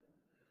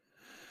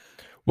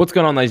What's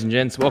going on, ladies and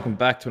gents? Welcome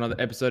back to another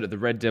episode of the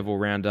Red Devil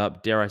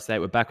Roundup. Dare I say it,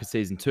 we're back with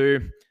season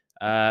 2.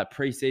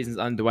 Pre-season's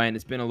underway, and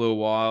it's been a little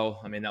while.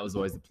 I mean, that was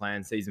always the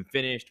plan. Season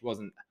finished. It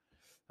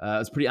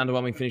was pretty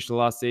underwhelming finish to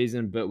last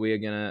season, but we are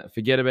going to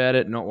forget about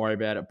it, not worry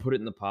about it, put it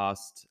in the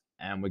past,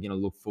 and we're going to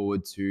look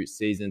forward to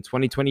season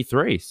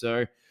 2023.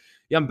 So,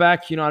 yeah, I'm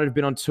back. United have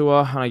been on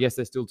tour, and I guess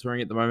they're still touring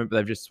at the moment, but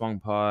they've just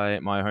swung by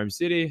my home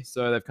city.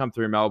 So they've come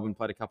through Melbourne,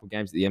 played a couple of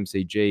games at the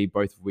MCG,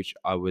 both of which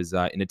I was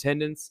in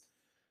attendance.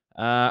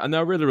 And they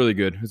were really, really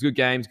good. It was good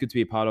games, good to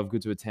be a part of,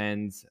 good to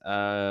attend.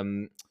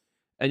 And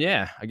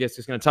yeah, I guess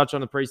just going to touch on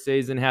the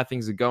preseason, how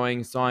things are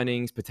going,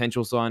 signings,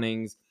 potential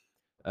signings,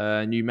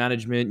 new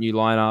management, new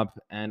lineup,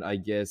 and I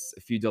guess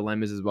a few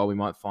dilemmas as well we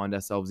might find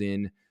ourselves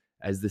in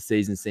as the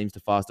season seems to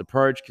fast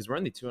approach, because we're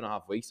only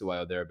 2.5 weeks away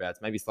or thereabouts,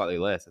 maybe slightly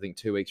less. I think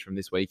 2 weeks from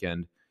this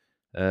weekend.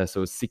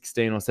 So it's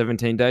 16 or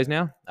 17 days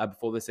now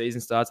before the season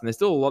starts. And there's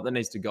still a lot that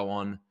needs to go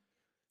on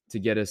to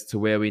get us to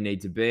where we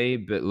need to be.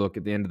 But look,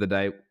 at the end of the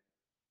day,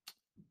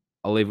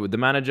 I'll leave it with the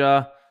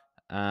manager.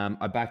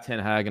 I back Ten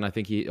Hag, and I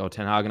think he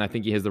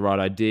has the right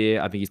idea.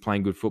 I think he's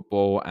playing good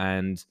football.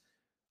 And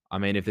I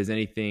mean, if there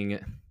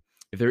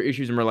are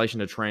issues in relation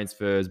to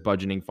transfers,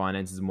 budgeting,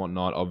 finances, and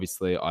whatnot,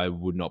 obviously I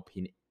would not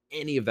pin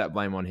any of that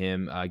blame on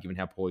him, given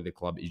how poorly the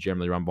club is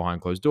generally run behind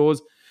closed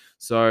doors.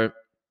 So,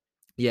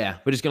 yeah,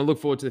 we're just going to look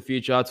forward to the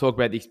future, talk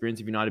about the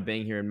experience of United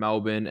being here in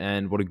Melbourne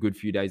and what a good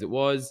few days it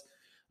was.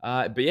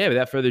 But yeah,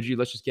 without further ado,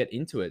 let's just get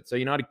into it. So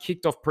United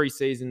kicked off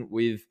pre-season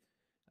with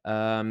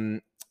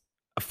a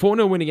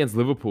 4-0 win against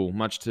Liverpool,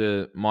 much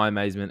to my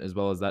amazement, as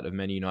well as that of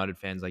many United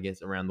fans, I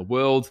guess, around the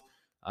world.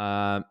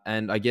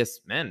 And I guess,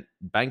 man,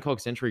 Bangkok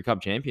Century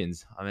Cup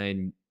champions. I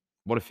mean,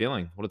 what a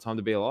feeling. What a time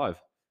to be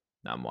alive.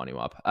 No, I'm winding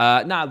you up.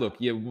 Look,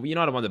 yeah,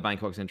 United won the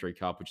Bangkok Century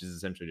Cup, which is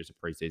essentially just a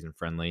preseason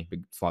friendly, but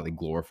slightly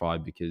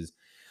glorified because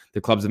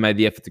the clubs have made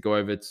the effort to go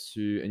over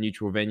to a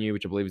neutral venue,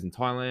 which I believe is in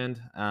Thailand.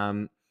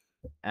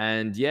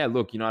 And yeah,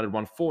 look, United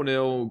won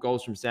 4-0,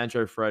 goals from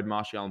Sancho, Fred,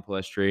 Martial, and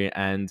Palestri,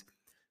 and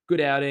good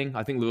outing.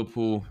 I think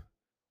Liverpool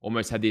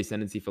almost had the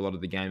ascendancy for a lot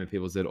of the game, and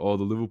people said, oh,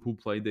 the Liverpool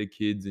played their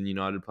kids and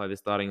United played their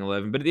starting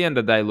 11. But at the end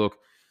of the day, look,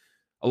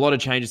 a lot of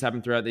changes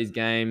happened throughout these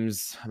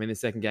games. I mean, the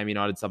second game,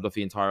 United subbed off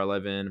the entire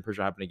 11. I'm pretty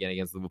sure it happened again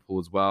against Liverpool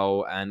as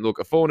well. And look,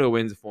 a 4-0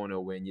 win's a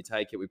 4-0 win. You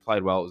take it. We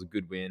played well. It was a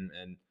good win.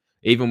 And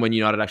even when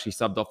United actually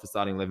subbed off the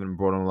starting 11 and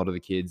brought on a lot of the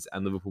kids,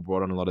 and Liverpool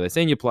brought on a lot of their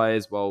senior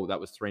players, well, that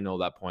was 3-0 at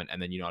that point,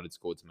 and then United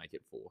scored to make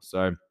it 4.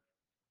 So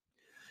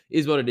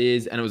is what it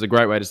is, and it was a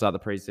great way to start the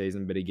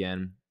preseason. But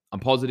again, I'm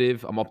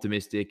positive, I'm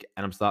optimistic,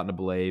 and I'm starting to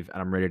believe, and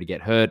I'm ready to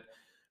get hurt.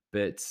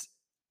 But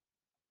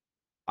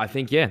I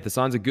think, yeah, the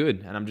signs are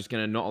good, and I'm just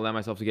going to not allow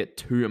myself to get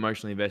too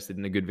emotionally invested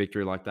in a good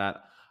victory like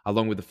that,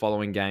 along with the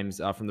following games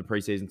from the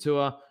preseason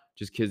tour,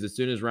 just because as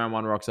soon as round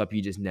one rocks up,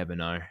 you just never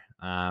know.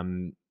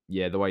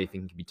 Yeah, the way you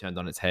think can be turned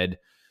on its head.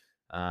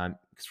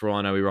 Because for all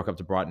I know, we rock up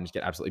to Brighton and just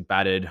get absolutely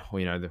battered. Or,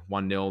 the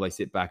 1-0, they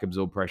sit back,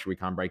 absorb pressure, we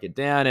can't break it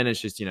down, and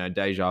it's just,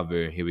 deja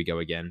vu. Here we go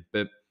again.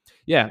 But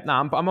yeah, no,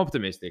 I'm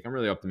optimistic. I'm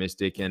really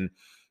optimistic. And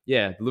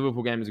yeah, the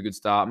Liverpool game is a good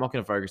start. I'm not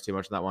going to focus too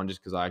much on that one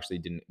just because I actually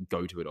didn't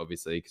go to it,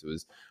 obviously, because it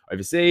was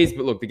overseas.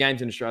 But look, the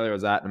games in Australia I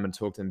was at, and I'm going to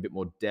talk to them a bit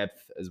more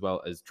depth as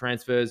well as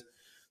transfers.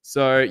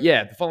 So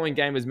yeah, the following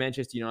game was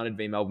Manchester United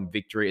v Melbourne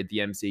Victory at the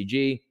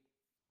MCG.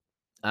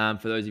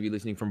 For those of you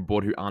listening from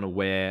abroad who aren't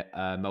aware,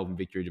 Melbourne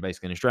Victory is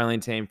basically an Australian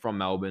team from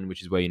Melbourne,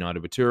 which is where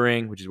United were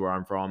touring, which is where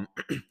I'm from.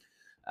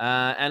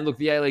 And look,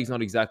 the A-League's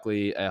not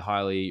exactly a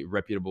highly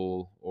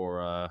reputable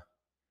or,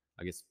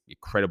 I guess, a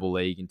credible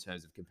league in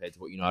terms of compared to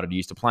what United are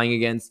used to playing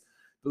against.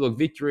 But look,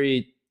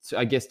 Victory,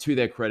 I guess to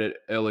their credit,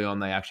 early on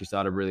they actually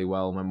started really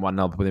well and went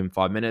 1-0 within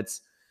 5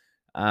 minutes.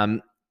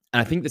 And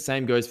I think the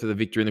same goes for the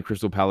Victory in the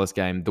Crystal Palace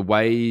game. The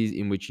way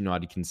in which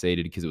United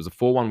conceded, because it was a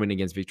 4-1 win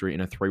against Victory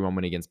and a 3-1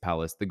 win against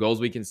Palace, the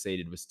goals we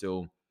conceded were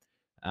still,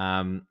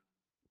 I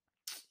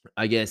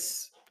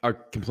guess, a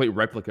complete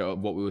replica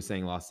of what we were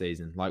seeing last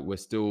season. Like,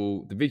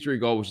 the Victory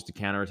goal was just a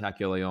counter-attack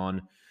early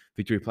on.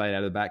 Victory played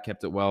out of the back,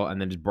 kept it well, and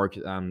then just broke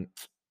down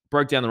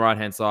the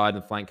right-hand side,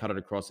 the flank cut it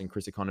across, and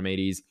Chris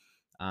Economides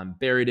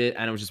buried it.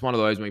 And it was just one of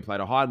those when we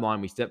played a hard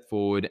line, we stepped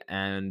forward,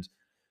 and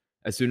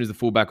as soon as the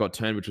fullback got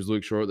turned, which was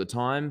Luke Shaw at the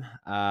time,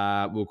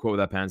 we were caught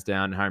with our pants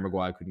down. Harry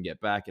Maguire couldn't get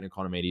back, and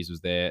Economides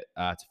was there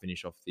to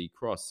finish off the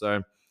cross.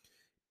 So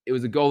it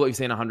was a goal that we've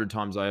seen 100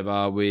 times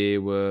over. We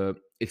were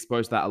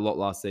exposed to that a lot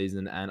last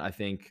season, and I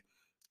think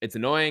it's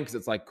annoying because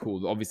it's like,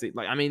 cool. Obviously,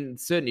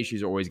 certain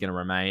issues are always going to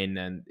remain,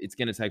 and it's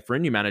going to take for a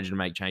new manager to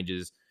make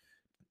changes,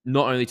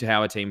 not only to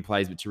how a team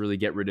plays, but to really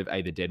get rid of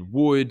the dead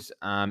wood,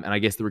 and I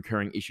guess the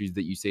recurring issues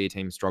that you see a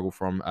team struggle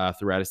from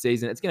throughout a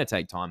season. It's going to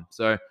take time.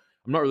 So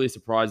I'm not really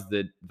surprised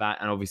that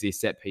and obviously a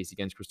set piece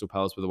against Crystal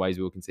Palace were the ways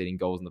we were conceding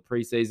goals in the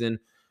preseason.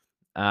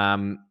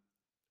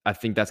 I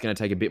think that's going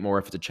to take a bit more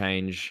effort to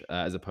change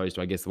as opposed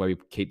to, I guess, the way we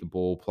keep the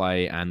ball,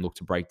 play, and look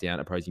to break down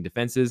opposing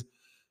defenses.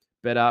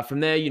 But from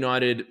there,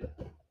 United,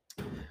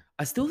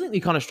 I still think we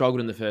kind of struggled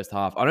in the first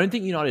half. I don't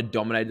think United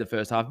dominated the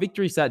first half.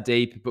 Victory sat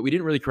deep, but we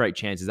didn't really create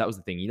chances. That was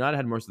the thing. United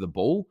had most of the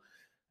ball.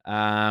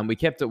 We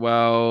kept it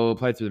well,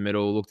 played through the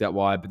middle, looked out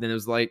wide, but then it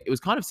was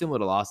kind of similar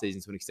to last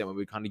season to an extent where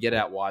we'd kind of get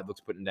out wide, look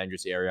to put in a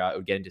dangerous area, it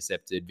would get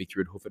intercepted,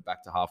 Victory would hoof it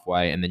back to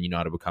halfway, and then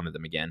United would come at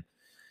them again.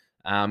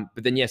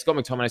 But then, Scott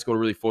McTominay scored a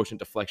really fortunate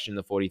deflection in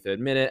the 43rd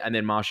minute, and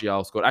then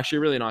Martial scored actually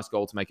a really nice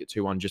goal to make it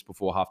 2-1 just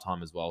before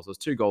halftime as well. So it was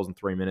 2 goals in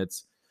 3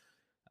 minutes.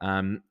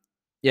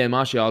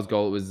 Martial's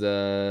goal was,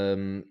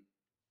 I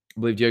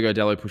believe Diogo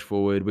Dalot pushed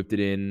forward, whipped it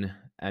in,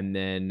 and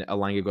then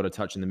Alanga got a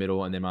touch in the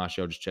middle, and then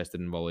Martial just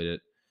chested and volleyed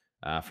it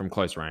from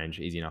close range.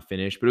 Easy enough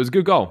finish, but it was a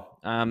good goal.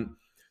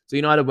 So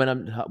United went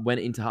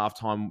into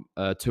halftime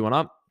 2-1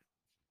 up.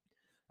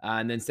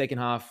 And then second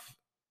half,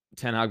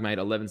 Ten Hag made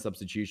 11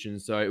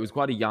 substitutions. So it was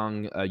quite a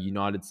young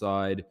United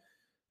side.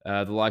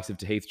 The likes of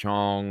Tahith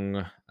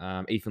Chong,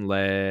 Ethan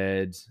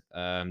Laird,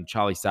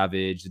 Charlie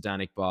Savage, Dan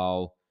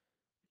Iqbal,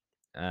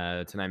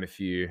 to name a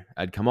few,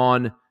 had come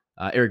on.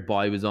 Eric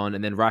Bailly was on,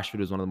 and then Rashford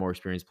was one of the more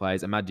experienced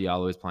players. Amad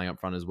Diallo was playing up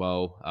front as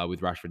well with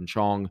Rashford and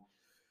Chong.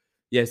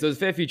 So there's a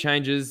fair few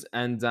changes,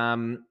 and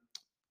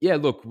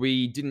look,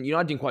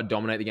 United didn't quite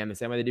dominate the game the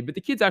same way they did, but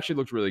the kids actually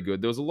looked really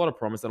good. There was a lot of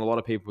promise, and a lot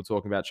of people were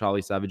talking about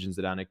Charlie Savage and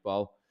Zidane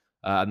Iqbal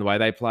and the way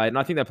they played, and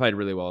I think they played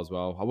really well as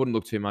well. I wouldn't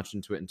look too much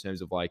into it in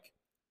terms of like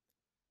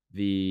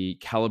the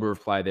caliber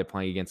of player they're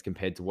playing against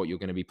compared to what you're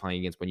going to be playing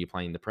against when you're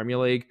playing in the Premier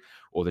League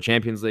or the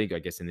Champions League, I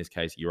guess in this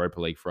case, Europa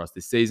League for us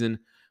this season.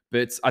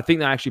 But I think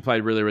they actually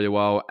played really, really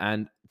well.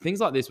 And things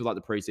like this with like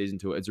the preseason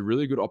tour, it's a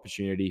really good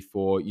opportunity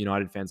for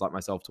United fans like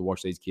myself to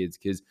watch these kids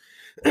because,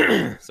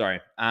 sorry,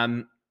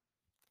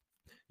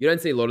 you don't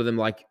see a lot of them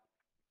I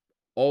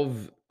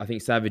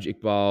think Savage,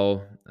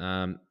 Iqbal,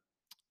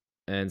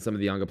 and some of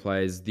the younger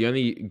players. The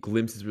only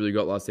glimpses really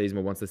got last season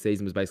were once the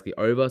season was basically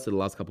over. So the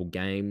last couple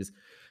games,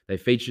 they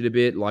featured a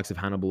bit, likes of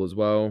Hannibal as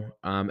well.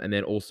 And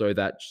then also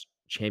that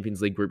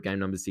Champions League group game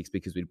number 6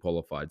 because we'd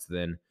qualified. So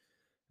then,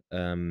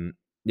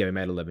 we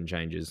made 11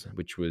 changes,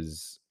 which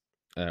was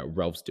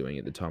Ralph's doing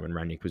at the time when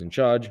Ranić was in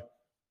charge.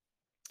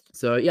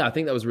 So, I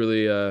think that was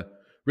really,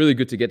 really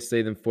good to get to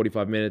see them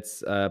 45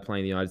 minutes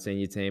playing the United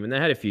senior team. And they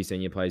had a few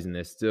senior players in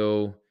there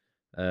still,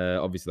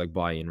 obviously like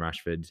Bailly and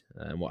Rashford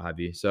and what have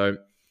you. So,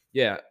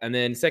 and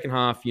then second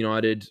half,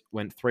 United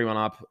went 3-1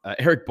 up.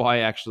 Eric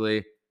Bailly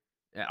actually,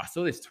 I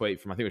saw this tweet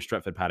from, I think it was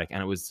Stretford Paddock,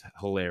 and it was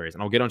hilarious.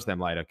 And I'll get onto them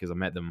later because I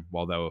met them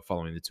while they were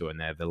following the tour, and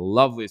they're the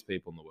loveliest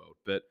people in the world.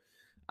 But,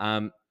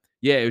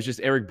 it was just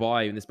Eric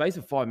Bailly. In the space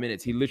of 5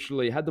 minutes, he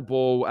literally had the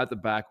ball at the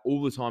back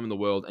all the time in the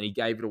world, and he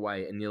gave it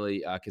away and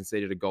nearly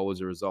conceded a goal as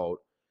a result.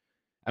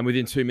 And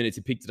within 2 minutes,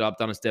 he picked it up,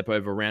 done a step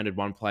over, rounded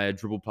one player,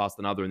 dribbled past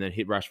another, and then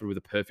hit Rashford with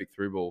a perfect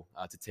through ball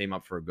to team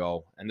up for a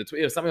goal. And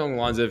something along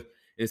the lines of,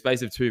 in the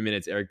space of 2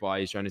 minutes, Eric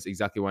Bailly has shown us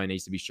exactly why he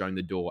needs to be shown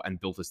the door and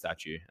built a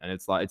statue. And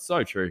it's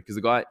so true because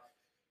the guy,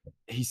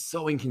 he's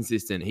so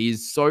inconsistent. He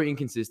is so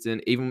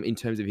inconsistent, even in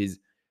terms of his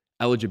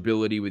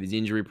eligibility with his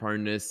injury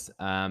proneness,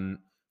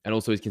 and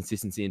also his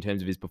consistency in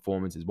terms of his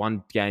performances.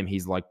 One game,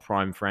 he's like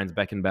prime Franz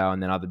Beckenbauer,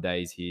 and then other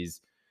days,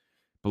 he's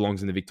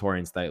belongs in the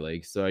Victorian State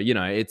League. So,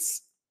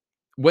 it's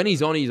when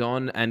he's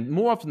on. And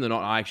more often than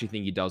not, I actually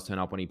think he does turn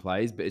up when he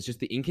plays, but it's just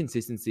the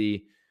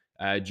inconsistency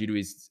due to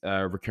his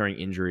recurring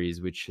injuries,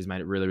 which has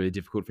made it really, really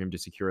difficult for him to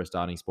secure a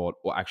starting spot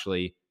or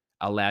actually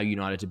allow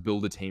United to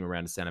build a team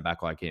around a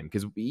centre-back like him.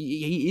 Because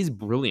he is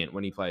brilliant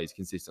when he plays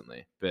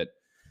consistently. But,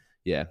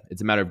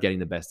 it's a matter of getting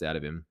the best out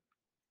of him.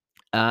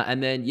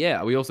 And then,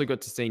 we also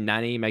got to see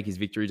Nani make his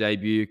Victory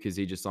debut because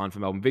he just signed for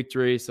Melbourne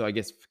Victory. So I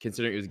guess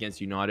considering it was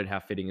against United, how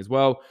fitting as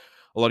well.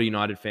 A lot of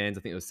United fans,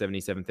 I think it was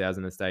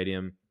 77,000 in the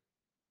stadium.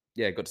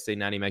 Got to see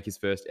Nani make his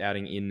first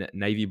outing in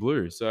navy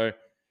blue. So,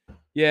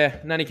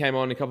 Nani came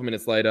on a couple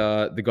minutes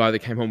later. The guy that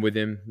came on with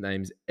him,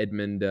 name's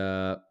Edmund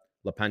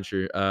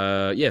Lapanchu,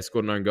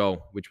 scored an own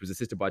goal, which was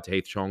assisted by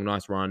Tahith Chong.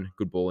 Nice run,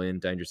 good ball in,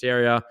 dangerous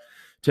area.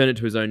 Turned it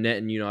to his own net,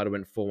 and United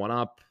went 4-1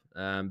 up.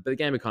 But the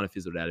game had kind of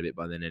fizzled out a bit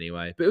by then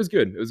anyway. But it was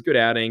good. It was a good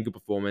outing, good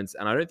performance.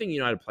 And I don't think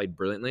United played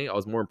brilliantly. I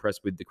was more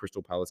impressed with the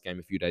Crystal Palace game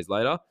a few days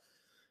later.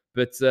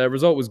 But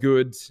result was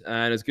good.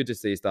 And it was good to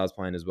see stars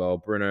playing as well.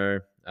 Bruno,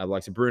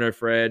 likes of Bruno,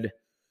 Fred.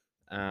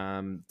 De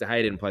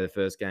Gea didn't play the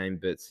first game,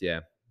 but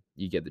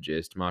you get the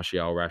gist.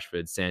 Martial,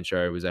 Rashford,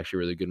 Sancho was actually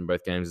really good in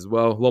both games as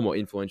well. A lot more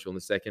influential in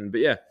the second.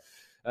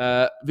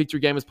 But victory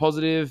game was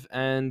positive.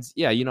 And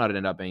United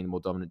ended up being the more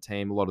dominant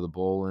team, a lot of the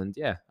ball. And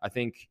I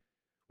think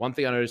one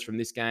thing I noticed from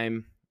this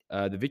game,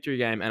 the victory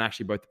game, and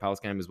actually both the Palace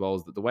game as well,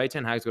 is that the way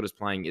Ten Hag's got us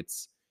playing,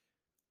 it's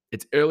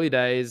early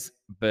days,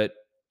 but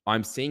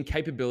I'm seeing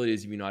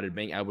capabilities of United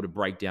being able to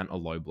break down a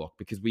low block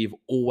because we have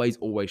always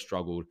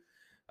struggled,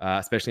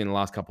 especially in the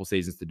last couple of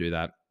seasons, to do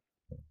that.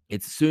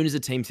 It's as soon as a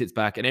team sits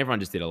back, and everyone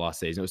just did it last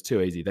season, it was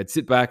too easy. They'd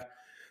sit back.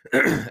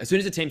 As soon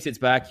as a team sits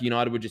back,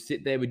 United would just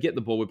sit there, we'd get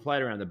the ball, we'd play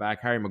it around the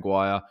back, Harry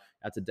Maguire,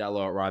 out to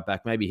Dalot at right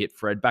back, maybe hit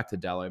Fred, back to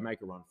Dalot,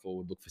 make a run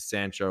forward, look for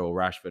Sancho or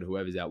Rashford,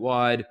 whoever's out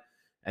wide,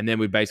 and then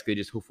we'd basically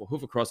just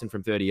hoof a crossing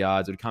from 30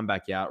 yards, we'd come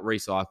back out,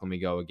 recycle, and we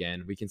go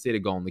again. We concede a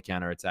goal in the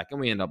counter-attack, and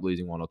we end up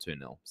losing 1 or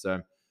 2-0.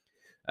 So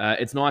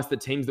it's nice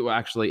that teams that were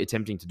actually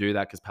attempting to do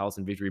that, because Palace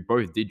and Victory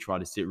both did try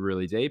to sit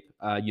really deep,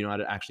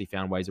 United actually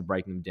found ways of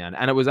breaking them down.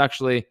 And it was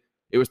actually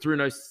it was through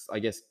no, I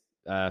guess,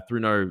 through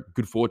no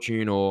good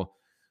fortune or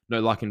no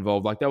luck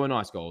involved. Like, there were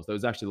nice goals. There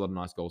was actually a lot of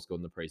nice goals scored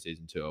in the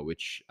preseason tour,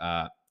 which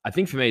I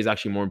think for me is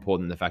actually more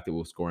important than the fact that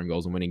we're scoring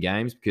goals and winning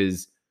games,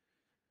 because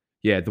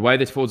yeah, the way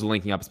the forwards are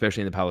linking up,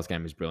 especially in the Palace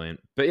game, is brilliant.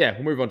 But yeah,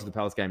 we'll move on to the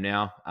Palace game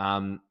now.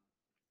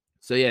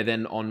 So yeah,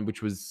 then on,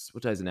 which was,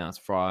 what day is it now? It's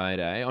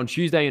Friday. On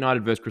Tuesday,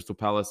 United versus Crystal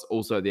Palace,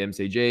 also at the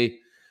MCG.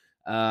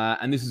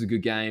 And this was a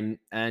good game.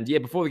 And yeah,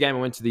 before the game, I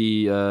went to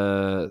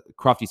the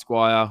Crafty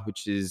Squire,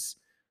 which is,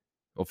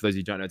 or for those of you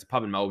who don't know, it's a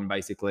pub in Melbourne,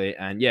 basically.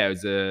 And yeah, it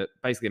was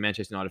basically a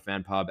Manchester United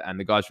fan pub. And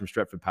the guys from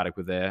Stretford Paddock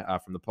were there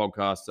from the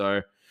podcast.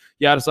 So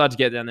yeah, I decided to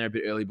get down there a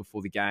bit early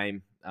before the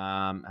game,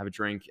 have a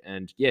drink,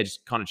 and yeah,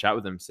 just kind of chat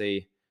with them,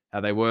 see how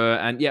they were.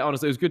 And yeah,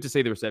 honestly, it was good to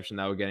see the reception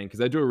they were getting, because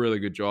they do a really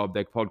good job.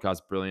 Their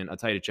podcast's brilliant. I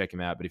tell you to check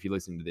them out. But if you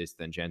listen to this,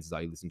 then chances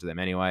are you listen to them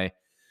anyway.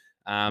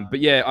 But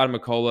yeah, Adam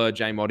McCullough,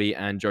 Jay Moddy,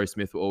 and Joe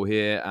Smith were all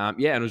here.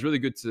 Yeah, and it was really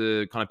good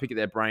to kind of pick at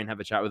their brain, have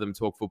a chat with them,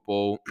 talk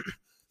football.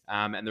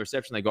 And the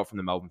reception they got from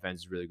the Melbourne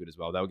fans is really good as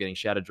well. They were getting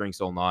shouted drinks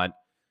all night.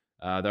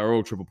 They were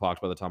all triple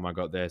parked by the time I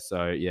got there.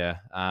 So yeah,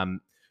 it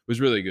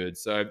was really good.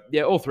 So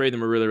yeah, all three of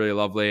them were really, really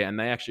lovely. And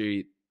they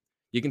actually,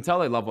 you can tell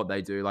they love what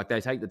they do. Like, they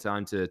take the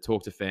time to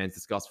talk to fans,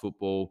 discuss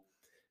football.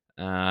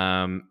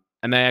 And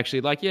they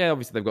actually, like, yeah,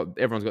 obviously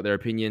everyone's got their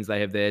opinions,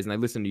 they have theirs, and they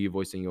listen to you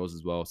voicing yours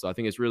as well. So I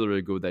think it's really,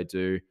 really good what they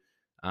do.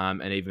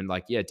 And even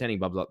like, yeah, attending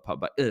bars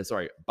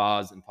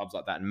and pubs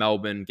like that in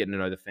Melbourne, getting to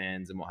know the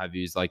fans and what have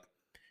you is like,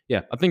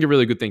 yeah, I think a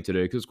really good thing to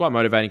do, because it's quite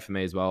motivating for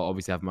me as well.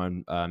 Obviously, I have my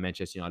own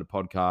Manchester United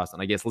podcast,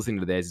 and I guess listening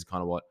to theirs is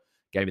kind of what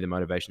gave me the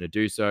motivation to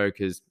do so,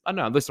 because I don't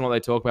know, I listen to what they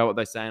talk about, what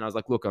they say, and I was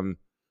like, look,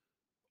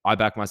 I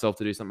back myself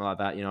to do something like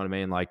that. You know what I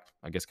mean? Like,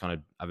 I guess kind of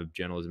have a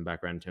journalism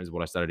background in terms of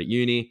what I studied at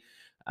uni.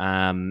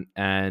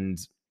 And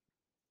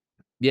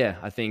yeah,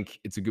 I think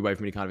it's a good way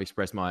for me to kind of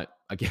express my,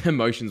 again,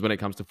 emotions when it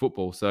comes to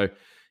football. So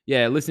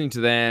yeah, listening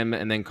to them,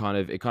 and then it kind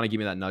of gave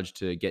me that nudge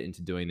to get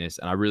into doing this.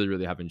 And I really,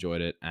 really have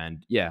enjoyed it.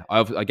 And yeah,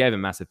 I gave a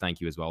massive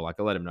thank you as well. Like,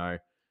 I let them know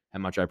how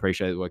much I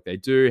appreciate the work they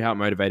do, how it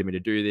motivated me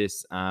to do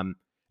this. And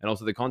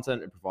also the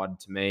content it provided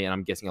to me. And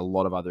I'm guessing a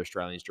lot of other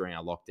Australians during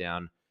our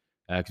lockdown,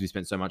 because we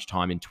spent so much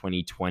time in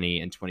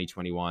 2020 and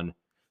 2021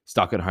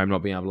 stuck at home,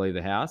 not being able to leave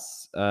the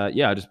house.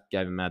 Yeah, I just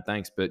gave him mad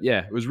thanks. But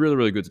yeah, it was really,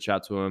 really good to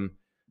chat to him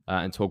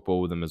and talk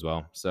ball with them as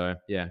well. So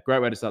yeah,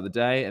 great way to start the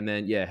day. And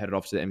then yeah, headed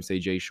off to the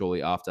MCG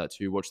shortly after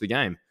to watch the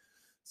game.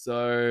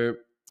 So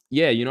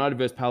yeah, United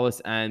versus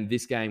Palace, and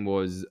this game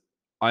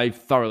I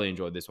thoroughly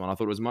enjoyed this one. I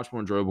thought it was a much more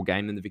enjoyable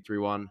game than the victory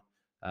one,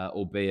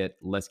 albeit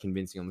less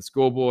convincing on the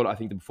scoreboard. I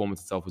think the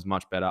performance itself was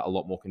much better, a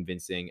lot more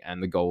convincing,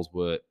 and the goals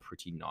were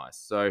pretty nice.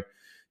 So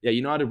yeah,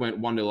 United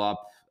went 1-0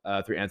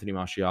 up through Anthony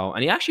Martial,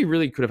 and he actually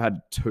really could have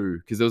had two,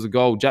 because there was a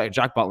goal.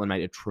 Jack Butland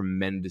made a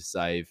tremendous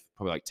save,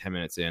 probably like 10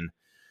 minutes in,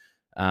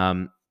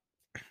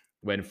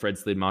 when Fred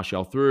slid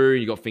Martial through.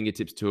 You got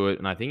fingertips to it,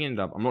 and I think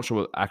I'm not sure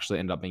what actually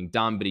ended up being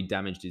done, but he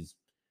damaged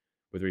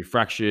whether he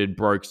fractured,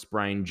 broke,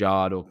 sprained,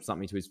 jarred, or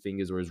something to his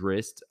fingers or his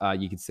wrist.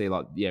 You could see,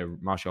 like, yeah,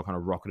 Martial kind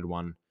of rocketed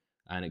one,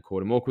 and it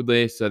caught him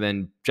awkwardly. So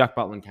then Jack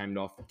Butland came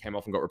off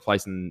and got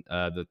replaced in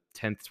the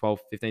 10th, 12th,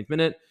 15th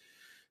minute.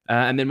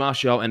 And then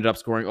Martial ended up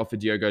scoring off a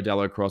Diogo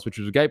Dalot cross, which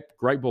was a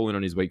great ball in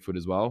on his weak foot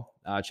as well.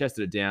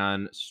 Chested it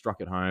down, struck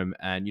it home,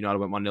 and United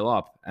went 1-0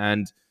 up.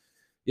 And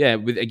yeah,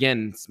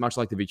 again, much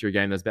like the victory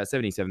game, there's about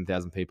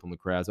 77,000 people in the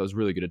crowd, so it was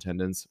really good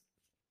attendance.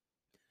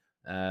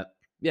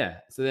 Yeah,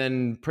 so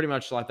then pretty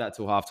much like that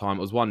till halftime.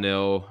 It was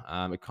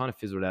 1-0. It kind of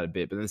fizzled out a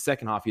bit, but then the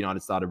second half,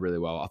 United started really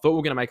well. I thought we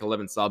were going to make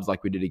 11 subs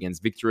like we did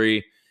against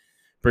Victory,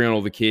 bring on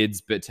all the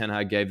kids, but Ten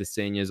Hag gave the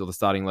seniors or the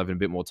starting 11 a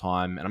bit more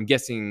time. And I'm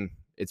guessing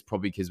it's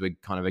probably because we're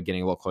kind of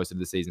getting a lot closer to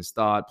the season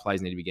start.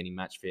 Players need to be getting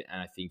match fit,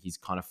 and I think he's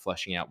kind of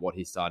fleshing out what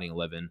his starting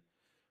 11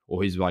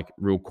 or his like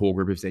real core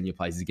group of senior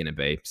players is going to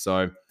be.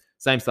 So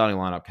same starting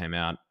lineup came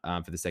out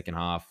for the second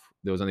half.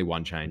 There was only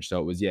one change. So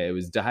it was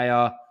De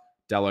Gea,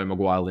 Dalot,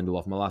 Maguire,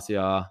 Lindelof,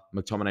 Malacia,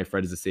 McTominay,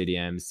 Fred as the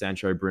CDMs,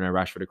 Sancho, Bruno,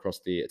 Rashford across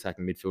the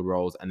attacking midfield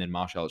roles, and then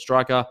Martial at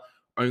striker.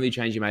 Only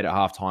change he made at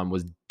halftime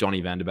was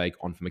Donny van de Beek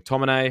on for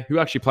McTominay, who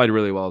actually played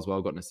really well as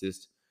well, got an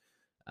assist.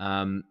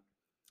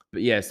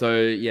 But yeah,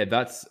 so yeah,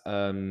 that's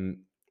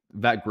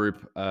that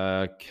group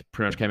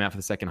pretty much came out for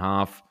the second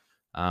half,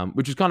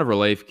 which was kind of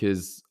relief,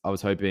 because I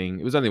was hoping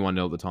it was only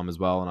 1-0 at the time as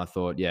well, and I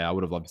thought, yeah, I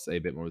would have loved to see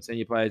a bit more of the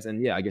senior players,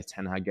 and yeah, I guess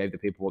Ten Hag gave the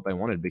people what they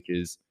wanted,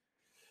 because,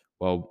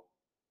 well,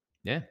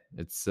 yeah,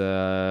 it's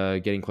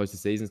getting close to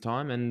season's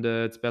time, and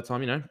it's about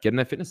time, getting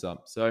their fitness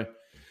up. So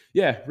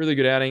yeah, really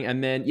good outing.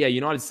 And then, yeah,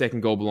 United's second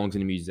goal belongs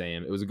in a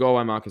museum. It was a goal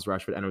by Marcus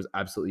Rashford, and it was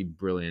absolutely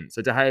brilliant.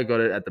 So De Gea got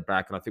it at the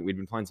back, and I think we'd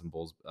been playing some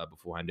balls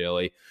beforehand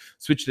early.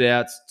 Switched it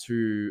out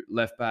to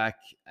left back,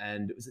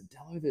 and was it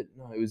Dalot that?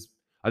 No, it was,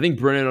 I think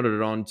Bruno nodded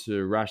it on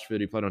to Rashford,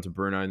 who played on to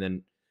Bruno, and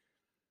then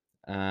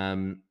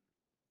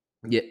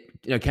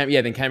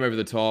came over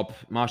the top.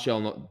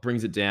 Martial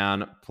brings it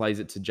down, plays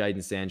it to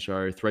Jadon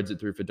Sancho, threads it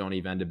through for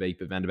Donny van de Beek,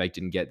 but van de Beek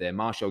didn't get there.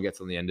 Martial gets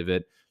on the end of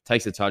it,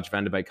 takes a touch,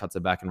 van de Beek cuts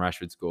it back, and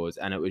Rashford scores.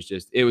 And it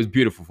was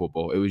beautiful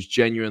football. It was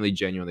genuinely,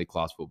 genuinely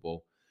class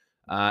football.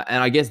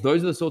 And I guess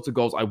those are the sorts of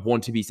goals I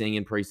want to be seeing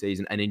in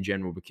preseason and in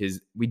general,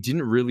 because we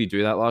didn't really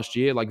do that last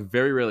year. Like,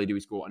 very rarely do we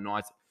score a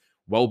nice,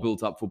 well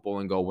built up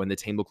footballing goal when the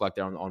team look like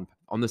they're on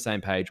the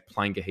same page,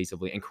 playing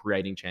cohesively and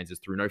creating chances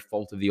through no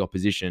fault of the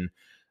opposition,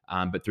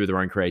 but through their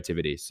own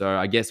creativity. So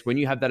I guess when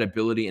you have that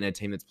ability in a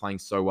team that's playing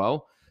so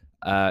well,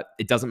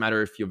 it doesn't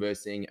matter if you're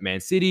versing Man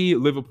City,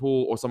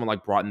 Liverpool, or someone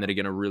like Brighton that are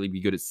going to really be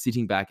good at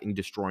sitting back and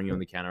destroying you on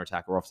the counter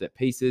attack or offset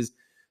pieces.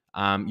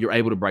 You're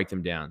able to break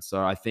them down.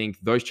 So I think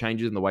those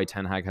changes in the way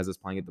Ten Hag has us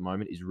playing at the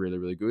moment is really,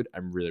 really good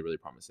and really, really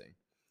promising.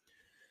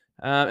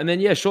 And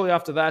then, shortly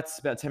after that,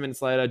 about 10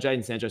 minutes later,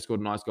 Jadon Sancho scored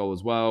a nice goal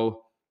as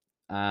well.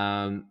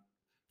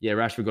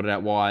 Rashford got it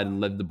out wide and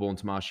led the ball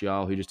into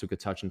Martial, who just took a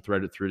touch and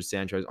threaded it through to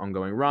Sancho's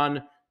ongoing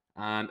run.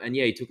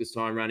 He took his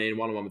time, ran in,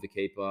 1-on-1 with the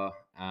keeper.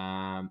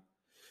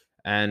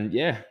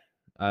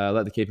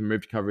 Let the keeper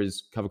move to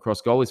cover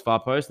cross goal, his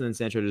far post, and then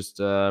Sancho just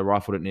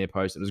rifled it near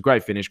post. It was a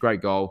great finish,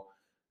 great goal.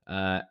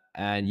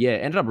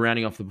 Ended up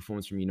rounding off the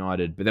performance from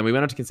United. But then we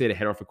went on to concede a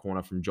header off a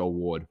corner from Joel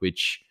Ward,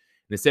 which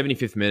in the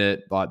 75th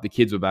minute, like, the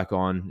kids were back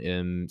on.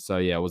 It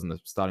wasn't the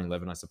starting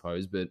 11, I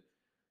suppose. But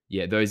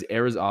yeah, those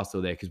errors are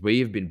still there because we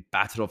have been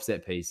battered off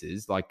set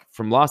pieces. Like,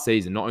 from last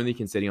season, not only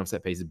conceding off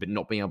set pieces, but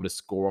not being able to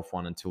score off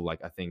one until,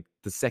 like, I think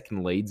the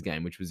second Leeds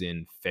game, which was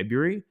in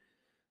February,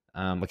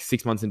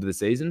 6 months into the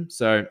season.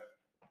 So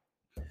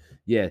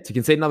yeah, to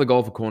concede another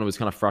goal for corner was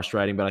kind of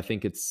frustrating, but I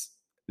think it's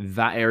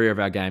that area of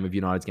our game, of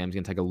United's game, is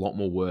going to take a lot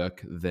more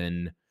work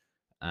than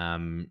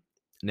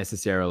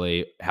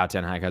necessarily how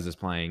Ten Hag has us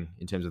playing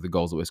in terms of the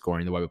goals that we're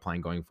scoring, the way we're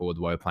playing going forward,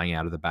 the way we're playing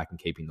out of the back and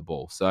keeping the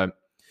ball. So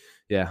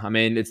yeah, I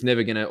mean, it's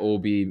never going to all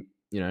be,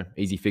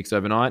 easy fix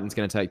overnight, and it's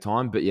going to take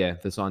time, but yeah,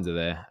 the signs are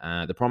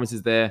there. The promise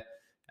is there,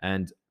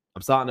 and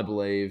I'm starting to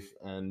believe,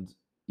 and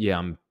yeah,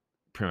 I'm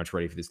pretty much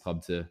ready for this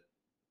club to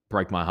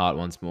break my heart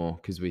once more,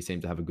 because we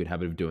seem to have a good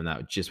habit of doing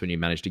that just when you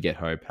manage to get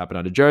hope. Happened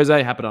under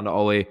Jose, happened under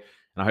Oli,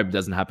 and I hope it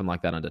doesn't happen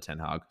like that under Ten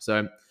Hag.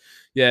 So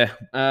yeah,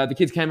 the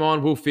kids came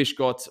on. Will Fish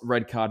got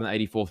red card in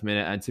the 84th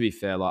minute, and to be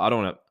fair, I'm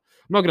not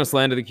going to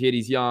slander the kid.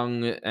 He's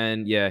young,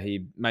 and yeah,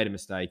 he made a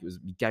mistake.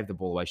 He gave the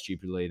ball away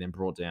stupidly, then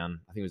brought down,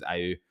 I think it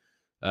was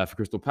AU for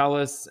Crystal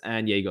Palace,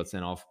 and yeah, he got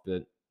sent off.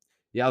 But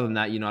yeah, other than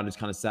that, United just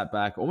kind of sat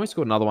back, almost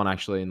scored another one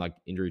actually in like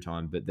injury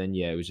time. But then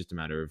yeah, it was just a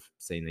matter of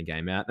seeing the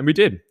game out, and we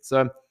did.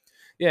 So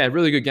yeah,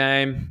 really good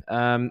game.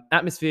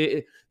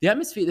 Atmosphere.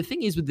 The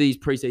thing is with these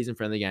preseason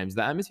friendly games,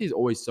 the atmosphere is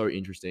always so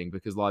interesting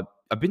because, like,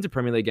 I've been to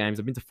Premier League games.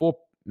 I've been to 4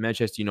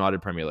 Manchester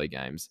United Premier League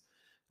games.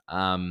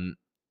 One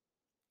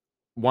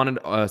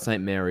at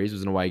St. Mary's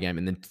was an away game,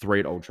 and then 3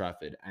 at Old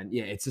Trafford. And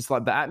yeah, it's just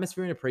like the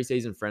atmosphere in a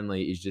preseason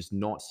friendly is just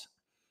not.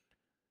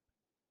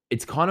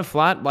 It's kind of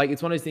flat. Like,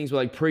 it's one of those things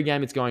where, like,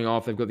 pre-game it's going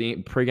off. They've got the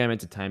pre-game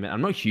entertainment.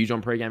 I'm not huge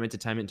on pre-game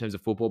entertainment in terms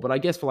of football, but I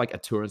guess for like a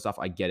tour and stuff,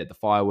 I get it. The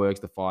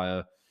fireworks, the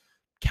fire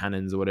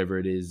cannons or whatever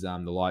it is, the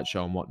light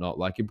show and whatnot,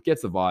 like, it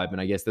gets the vibe. And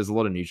I guess there's a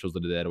lot of neutrals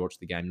that are there to watch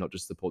the game, not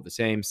just support the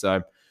team.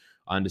 So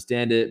I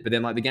understand it. But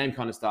then, like, the game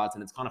kind of starts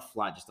and it's kind of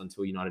flat just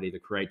until United either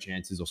create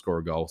chances or score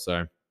a goal.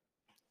 So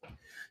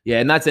yeah,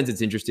 in that sense,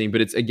 it's interesting.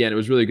 But it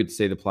was really good to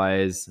see the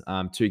players.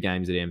 2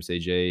 games at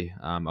MCG.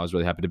 I was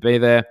really happy to be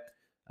there.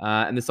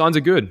 And the signs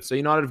are good. So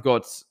United have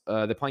got,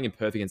 they're playing in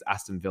Perth against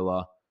Aston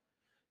Villa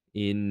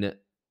in,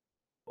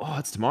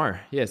 it's tomorrow.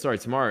 Yeah, sorry,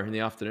 tomorrow in the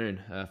afternoon,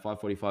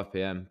 5:45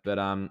 p.m. But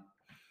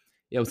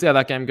yeah, we'll see how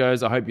that game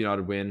goes. I hope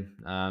United win.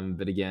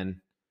 But again,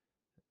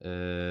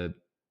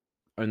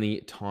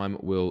 only time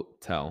will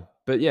tell.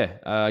 But yeah,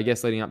 I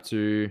guess leading up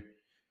to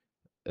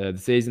the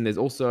season, there's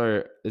a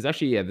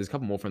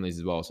couple more friendlies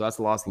as well. So that's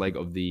the last leg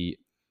of the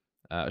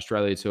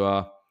Australia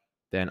tour.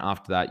 Then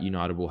after that,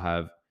 United will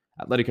have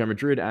Atletico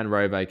Madrid and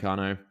Rayo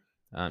Vallecano.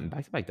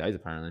 Back-to-back days,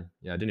 apparently.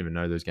 Yeah, I didn't even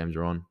know those games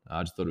were on.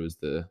 I just thought it was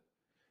the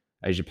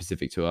Asia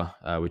Pacific tour,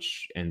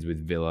 which ends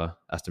with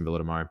Aston Villa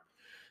tomorrow.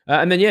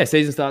 And then, yeah,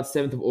 season starts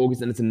 7th of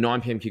August, and it's a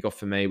 9 p.m. kickoff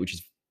for me, which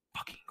is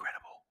fucking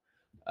incredible.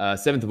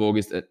 7th of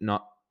August at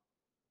not.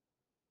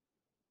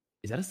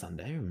 Is that a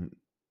Sunday?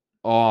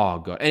 Oh,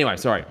 God. Anyway,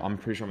 sorry. I'm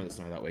pretty sure I'm at the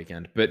snow that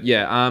weekend. But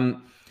yeah,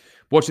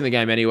 watching the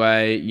game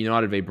anyway.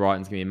 United v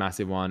Brighton's going to be a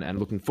massive one, and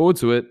looking forward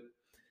to it.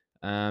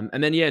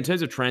 And then, yeah, in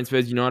terms of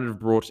transfers, United have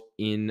brought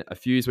in a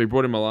few. So we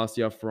brought in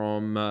Malacia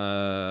from,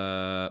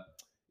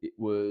 it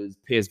was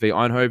PSV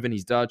Eindhoven.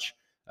 He's Dutch.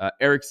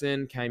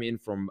 Eriksson came in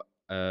from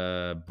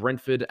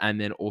Brentford,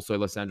 and then also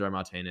Lissandro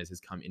Martinez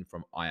has come in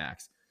from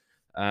Ajax.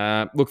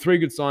 3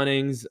 good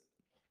signings,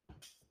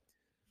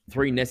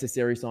 3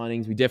 necessary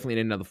signings. We definitely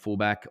need another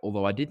fullback,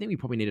 although I did think we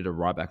probably needed a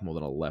right back more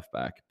than a left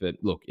back. But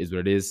look, is what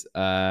it is.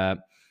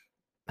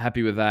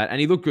 Happy with that. And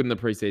he looked good in the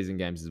preseason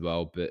games as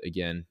well. But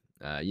again,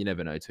 you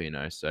never know till you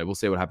know. So we'll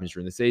see what happens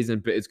during the season.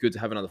 But it's good to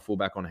have another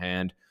fullback on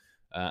hand.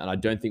 And I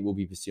don't think we'll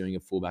be pursuing a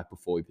fullback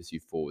before we pursue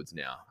forwards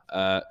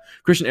now.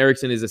 Christian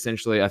Eriksen is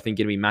essentially, I think,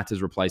 going to be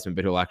Mata's replacement,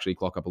 but he'll actually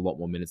clock up a lot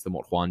more minutes than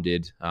what Juan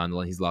did in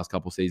his last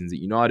couple of seasons at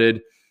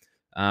United.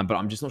 But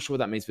I'm just not sure what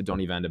that means for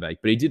Donny van de Beek.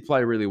 But he did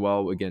play really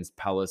well against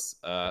Palace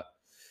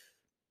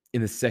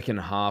in the second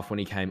half when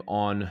he came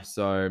on.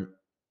 So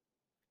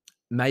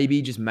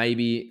maybe, just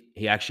maybe,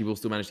 he actually will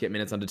still manage to get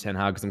minutes under Ten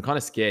Hag, because I'm kind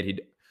of scared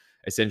he'd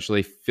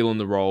essentially fill in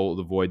the role,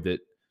 the void that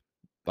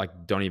like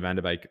Donny van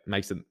de Beek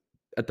makes it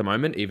at the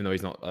moment, even though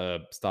he's not a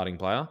starting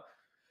player.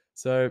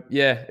 So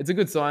yeah, it's a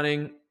good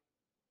signing,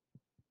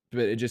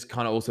 but it just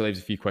kind of also leaves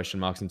a few question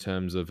marks in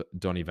terms of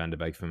Donny van de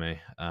Beek for me.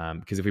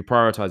 Because if we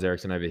prioritize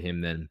Ericsson over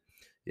him, then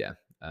yeah,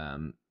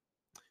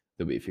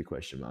 there'll be a few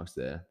question marks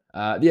there.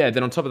 Yeah,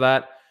 then on top of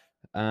that,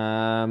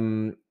 yeah,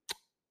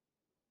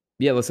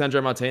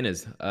 Lissandro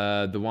Martinez,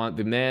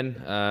 the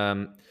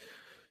man,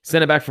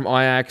 centre back from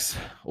Ajax,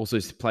 also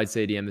played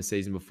CDM the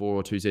season before,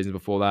 or 2 seasons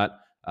before that.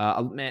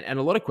 Man, and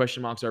a lot of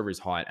question marks over his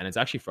height, and it's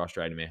actually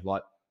frustrating me.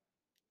 Like,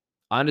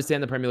 I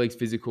understand the Premier League's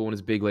physical and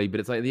it's a big league,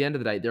 but it's like at the end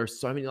of the day, there are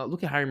so many. Like,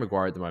 look at Harry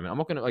Maguire at the moment. I'm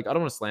not gonna, like, I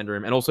don't want to slander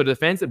him. And also, to the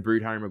fans that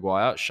booed Harry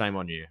Maguire, shame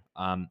on you.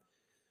 I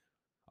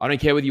don't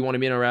care whether you want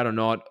him in or out or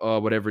not, or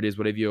whatever it is,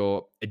 whatever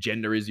your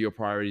agenda is, your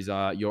priorities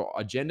are. Your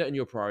agenda and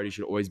your priorities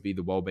should always be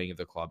the well-being of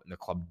the club and the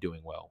club doing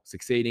well,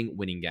 succeeding,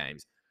 winning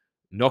games.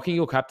 Knocking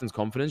your captain's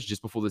confidence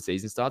just before the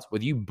season starts,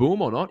 whether you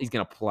boom or not, he's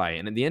going to play.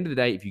 And at the end of the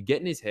day, if you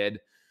get in his head,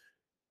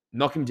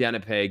 knock him down a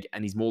peg,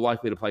 and he's more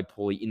likely to play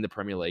poorly in the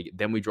Premier League,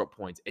 then we drop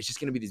points. It's just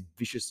going to be this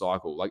vicious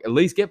cycle. Like, at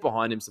least get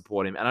behind him,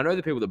 support him. And I know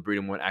the people that booed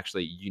him weren't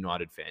actually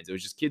United fans. It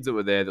was just kids that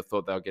were there that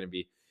thought they were going to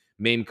be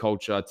meme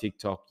culture,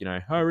 TikTok,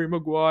 Harry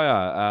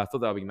Maguire. Thought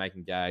they would be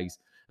making gags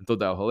and thought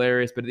they were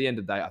hilarious. But at the end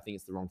of the day, I think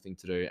it's the wrong thing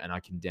to do, and I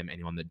condemn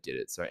anyone that did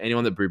it. So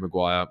anyone that booed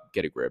Maguire,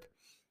 get a grip.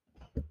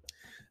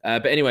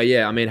 But anyway,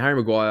 yeah, I mean, Harry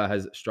Maguire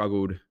has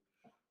struggled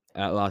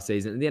last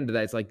season. At the end of the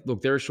day, it's like,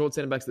 look, there are short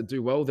centre backs that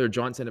do well. There are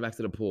giant centre backs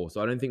that are poor.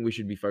 So I don't think we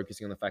should be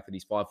focusing on the fact that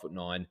he's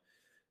 5'9",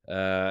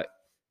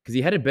 because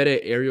he had a better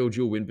aerial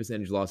dual win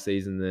percentage last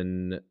season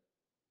than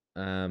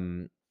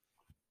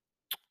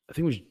I think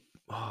it was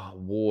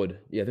Ward.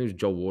 Yeah, I think it was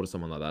Joel Ward or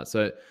someone like that.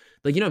 So,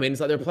 like, you know what I mean?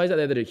 It's like there are players out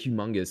there that are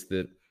humongous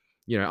that,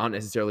 aren't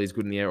necessarily as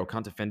good in the air or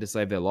can't defend to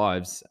save their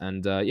lives.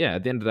 And yeah,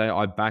 at the end of the day,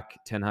 I back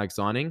Ten Hag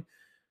signing.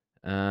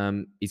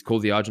 He's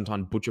called the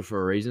Argentine butcher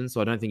for a reason,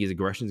 so I don't think his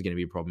aggression is going to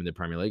be a problem in the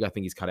Premier League. I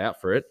think he's cut out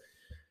for it.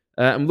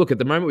 And look, at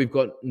the moment, we've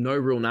got no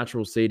real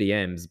natural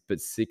CDMs, but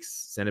 6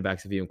 centre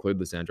backs if you include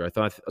Lissandro.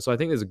 So I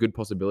think there's a good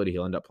possibility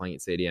he'll end up playing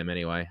at CDM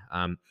anyway.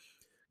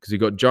 Because we've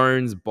got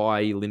Jones,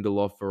 Bailly,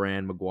 Lindelof,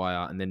 Varane,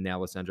 Maguire, and then now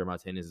Lissandro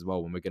Martinez as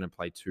well, when we're going to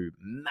play 2,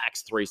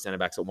 max 3 centre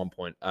backs at one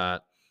point.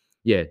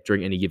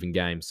 During any given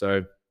game.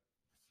 So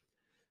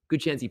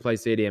good chance he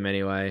plays CDM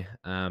anyway,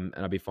 and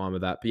I'll be fine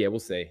with that. But yeah, we'll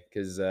see.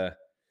 Because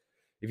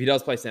if he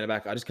does play centre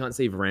back, I just can't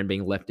see Varane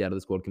being left out of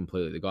the squad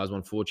completely. The guy's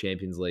won 4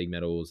 Champions League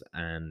medals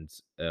and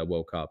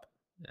World Cup.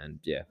 And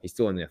yeah, he's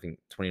still only, I think,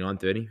 29,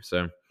 30.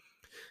 So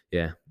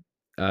yeah.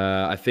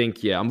 I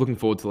think, I'm looking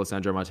forward to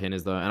Lissandro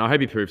Martinez, though. And I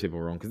hope he proves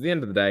people wrong. Because at the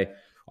end of the day,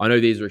 I know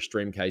these are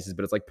extreme cases,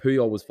 but it's like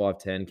Puyol was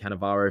 5'10",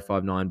 Cannavaro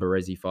 5'9",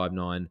 Baresi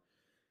 5'9".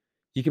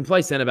 You can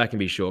play centre back and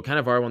be sure.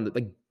 Cannavaro won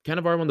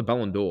the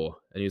Ballon d'Or,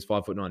 and he was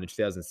 5'9" in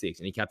 2006,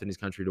 and he captained his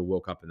country to a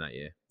World Cup in that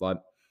year. Like,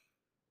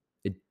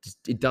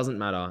 it doesn't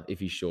matter if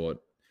he's short.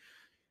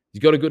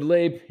 He's got a good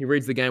leap. He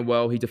reads the game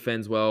well. He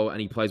defends well, and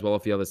he plays well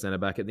off the other centre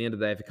back. At the end of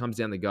the day, if it comes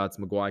down the guts,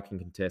 Maguire can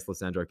contest.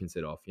 Lissandro can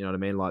sit off. You know what I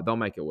mean? Like, they'll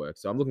make it work.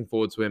 So I'm looking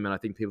forward to him, and I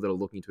think people that are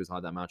looking to his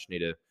height that much need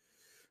to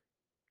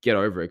get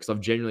over it, because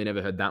I've genuinely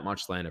never heard that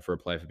much slander for a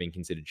player for being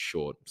considered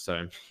short.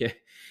 So yeah,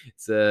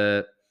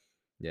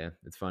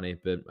 it's funny,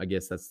 but I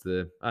guess that's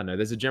I don't know.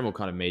 There's a general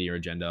kind of media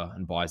agenda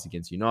and bias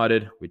against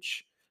United,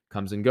 which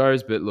comes and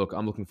goes. But look,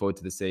 I'm looking forward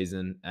to the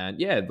season, and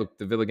yeah, look,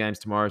 the Villa game's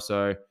tomorrow,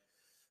 so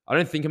I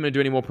don't think I'm going to do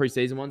any more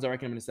preseason ones. I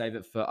reckon I'm going to save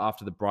it for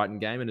after the Brighton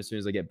game. And as soon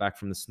as I get back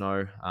from the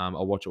snow,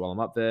 I'll watch it while I'm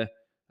up there.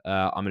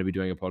 I'm going to be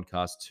doing a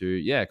podcast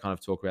to, kind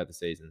of talk about the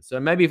season. So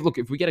maybe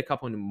if we get a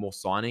couple more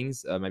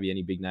signings, maybe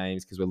any big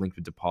names, because we're linked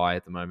with Depay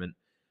at the moment,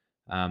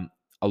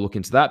 I'll look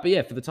into that. But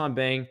yeah, for the time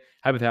being,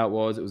 happy with how it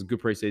was. It was a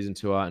good preseason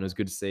tour, and it was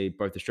good to see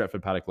both the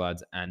Stretford Paddock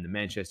lads and the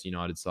Manchester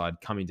United side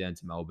coming down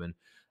to Melbourne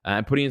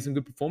and putting in some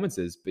good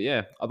performances. But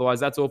yeah, otherwise,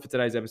 that's all for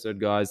today's episode,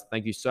 guys.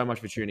 Thank you so much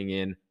for tuning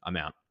in. I'm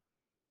out.